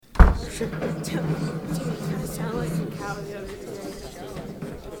Sound like a cow the other day.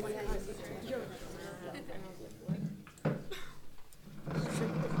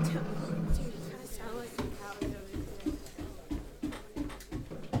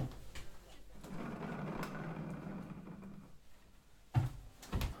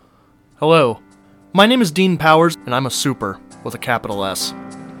 Hello, my name is Dean Powers, and I'm a super, with a capital S. A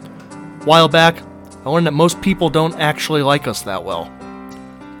while back, I learned that most people don't actually like us that well.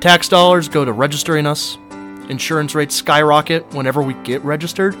 Tax dollars go to registering us, insurance rates skyrocket whenever we get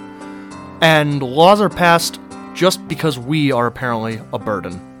registered, and laws are passed just because we are apparently a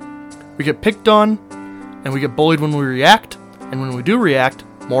burden. We get picked on, and we get bullied when we react, and when we do react,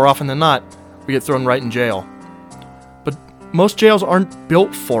 more often than not, we get thrown right in jail. But most jails aren't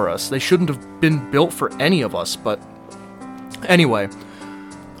built for us. They shouldn't have been built for any of us, but anyway,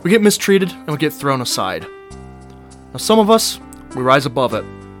 we get mistreated and we get thrown aside. Now some of us, we rise above it.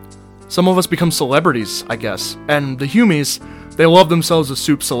 Some of us become celebrities, I guess, and the Humies, they love themselves a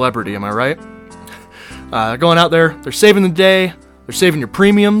soup celebrity, am I right? They're going out there, they're saving the day, they're saving your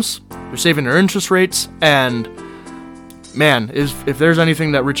premiums, they're saving their interest rates, and man, if there's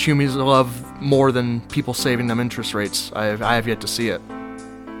anything that rich Humies love more than people saving them interest rates, I have yet to see it.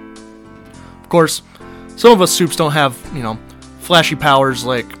 Of course, some of us soups don't have, flashy powers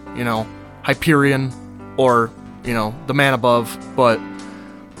like, Hyperion or, the man above, but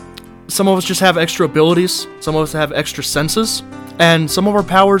some of us just have extra abilities, some of us have extra senses, and some of our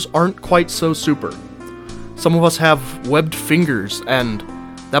powers aren't quite so super. Some of us have webbed fingers, and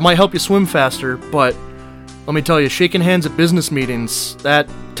that might help you swim faster, but let me tell you, shaking hands at business meetings, that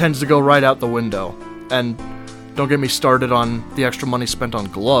tends to go right out the window. And don't get me started on the extra money spent on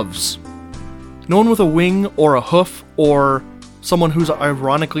gloves. No one with a wing or a hoof or someone who's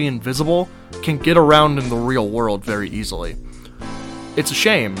ironically invisible can get around in the real world very easily. It's a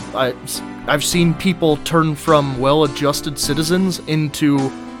shame. I've seen people turn from well-adjusted citizens into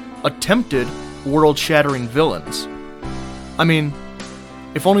attempted world-shattering villains. I mean,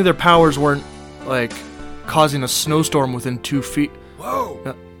 if only their powers weren't, causing a snowstorm within 2 feet.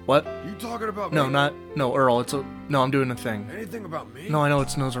 Whoa! What? You talking about No, me? No, Earl, I'm doing a thing. Anything about me? No, I know it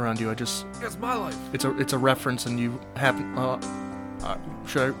snows around you, That's my life. it's a reference and you happen,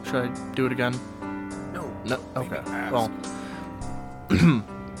 should I do it again? No, okay, well,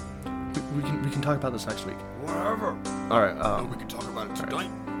 we can talk about this next week. Whatever. Alright, We can talk about it tonight.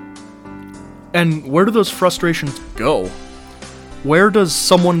 And where do those frustrations go? Where does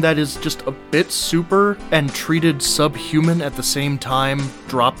someone that is just a bit super and treated subhuman at the same time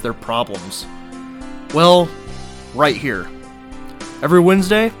drop their problems? Well, right here. Every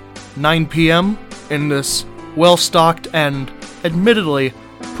Wednesday, 9 p.m., in this well-stocked and admittedly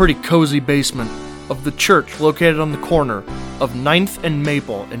pretty cozy basement of the church located on the corner of 9th and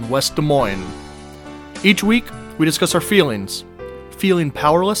Maple in West Des Moines. Each week, we discuss our feelings. Feeling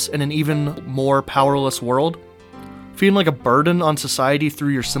powerless in an even more powerless world? Feeling like a burden on society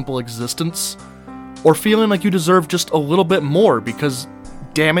through your simple existence? Or feeling like you deserve just a little bit more because,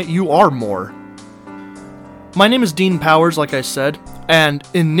 damn it, you are more? My name is Dean Powers, like I said, and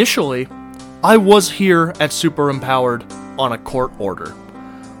initially, I was here at Super Empowered on a court order.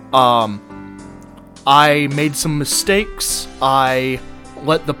 I made some mistakes. I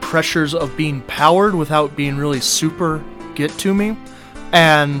let the pressures of being powered without being really super get to me,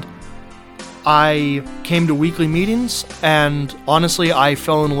 and I came to weekly meetings, and honestly, I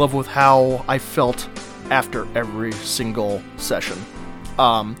fell in love with how I felt after every single session.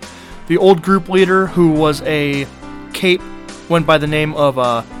 The old group leader, who was a cape, went by the name of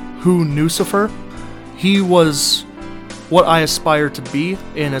Who Nucifer. He was what I aspire to be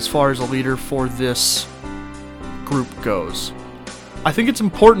in as far as a leader for this group goes. I think it's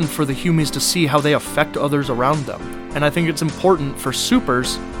important for the Humies to see how they affect others around them, and I think it's important for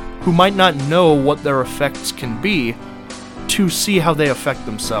supers who might not know what their effects can be to see how they affect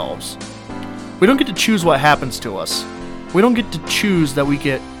themselves. We don't get to choose what happens to us. We don't get to choose that we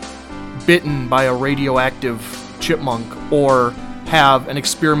get bitten by a radioactive chipmunk or have an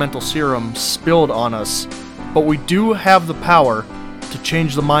experimental serum spilled on us, but we do have the power to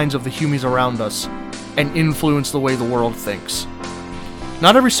change the minds of the Humies around us and influence the way the world thinks.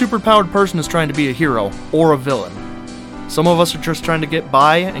 Not every superpowered person is trying to be a hero or a villain. Some of us are just trying to get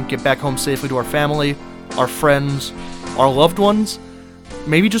by and get back home safely to our family, our friends, our loved ones,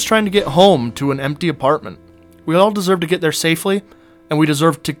 maybe just trying to get home to an empty apartment. We all deserve to get there safely, and we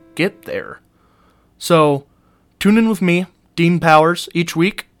deserve to get there. So, tune in with me, Dean Powers, each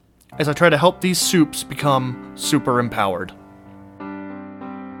week as I try to help these soups become super empowered.